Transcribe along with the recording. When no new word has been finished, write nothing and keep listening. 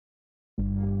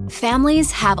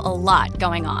Families have a lot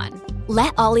going on.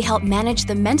 Let Ollie help manage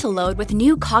the mental load with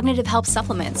new cognitive help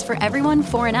supplements for everyone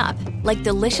 4 and up, like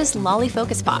delicious Lolly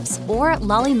Focus Pops or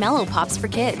Lolly Mellow Pops for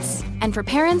kids. And for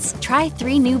parents, try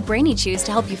 3 new Brainy Chews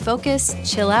to help you focus,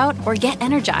 chill out, or get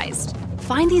energized.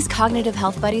 Find these cognitive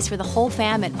health buddies for the whole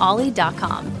fam at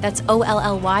ollie.com. That's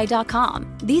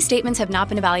OLLY.com. These statements have not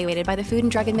been evaluated by the Food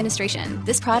and Drug Administration.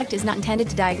 This product is not intended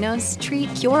to diagnose,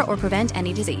 treat, cure, or prevent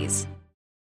any disease.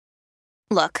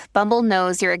 Look, Bumble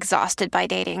knows you're exhausted by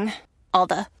dating. All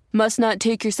the, must not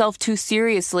take yourself too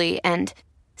seriously, and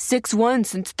 6'1"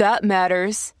 since that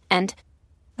matters, and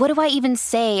what do I even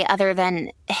say other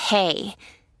than, hey?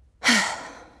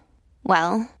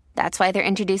 Well, that's why they're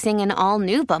introducing an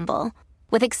all-new Bumble,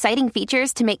 with exciting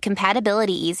features to make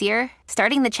compatibility easier,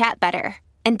 starting the chat better,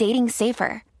 and dating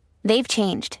safer. They've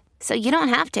changed, so you don't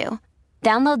have to.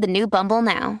 Download the new Bumble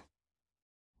now.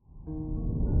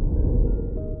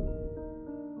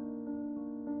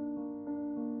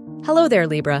 Hello there,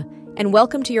 Libra, and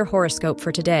welcome to your horoscope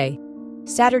for today,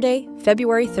 Saturday,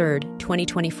 February 3rd,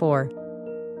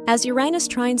 2024. As Uranus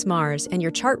trines Mars and your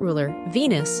chart ruler,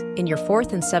 Venus, in your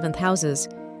 4th and 7th houses,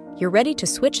 you're ready to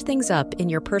switch things up in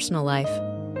your personal life.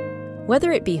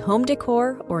 Whether it be home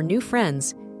decor or new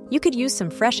friends, you could use some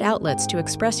fresh outlets to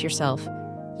express yourself.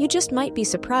 You just might be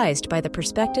surprised by the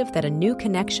perspective that a new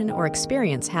connection or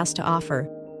experience has to offer.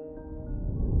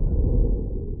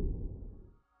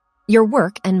 Your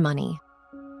work and money.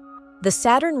 The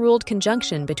Saturn-ruled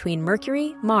conjunction between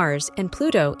Mercury, Mars, and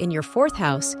Pluto in your 4th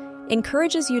house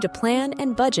encourages you to plan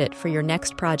and budget for your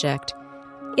next project.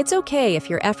 It's okay if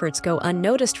your efforts go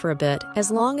unnoticed for a bit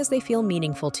as long as they feel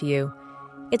meaningful to you.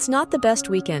 It's not the best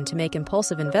weekend to make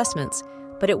impulsive investments,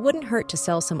 but it wouldn't hurt to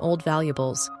sell some old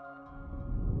valuables.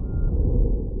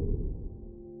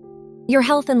 Your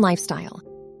health and lifestyle.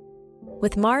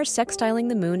 With Mars sextiling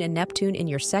the Moon and Neptune in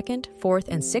your 2nd, 4th,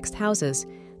 and 6th houses,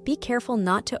 be careful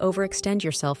not to overextend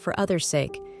yourself for others'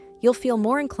 sake. You'll feel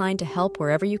more inclined to help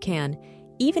wherever you can,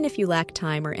 even if you lack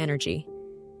time or energy.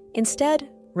 Instead,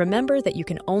 remember that you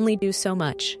can only do so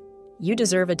much. You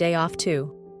deserve a day off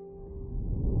too.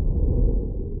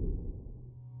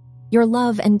 Your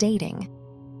love and dating.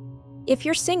 If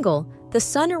you're single, the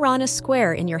Sun-Uranus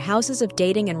square in your houses of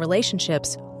dating and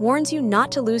relationships warns you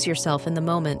not to lose yourself in the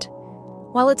moment.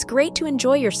 While it's great to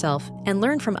enjoy yourself and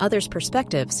learn from others'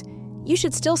 perspectives, you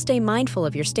should still stay mindful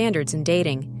of your standards in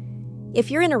dating. If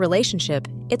you're in a relationship,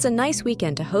 it's a nice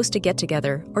weekend to host a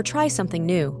get-together or try something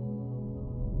new.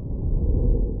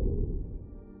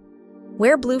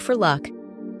 Wear blue for luck.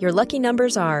 Your lucky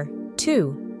numbers are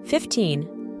 2,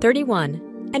 15,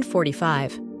 31, and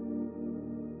 45.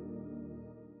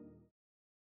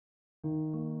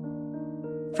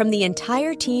 From the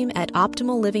entire team at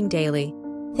Optimal Living Daily,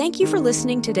 thank you for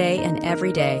listening today and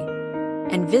every day.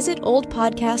 And visit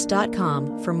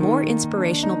oldpodcast.com for more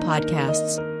inspirational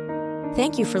podcasts.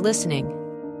 Thank you for listening.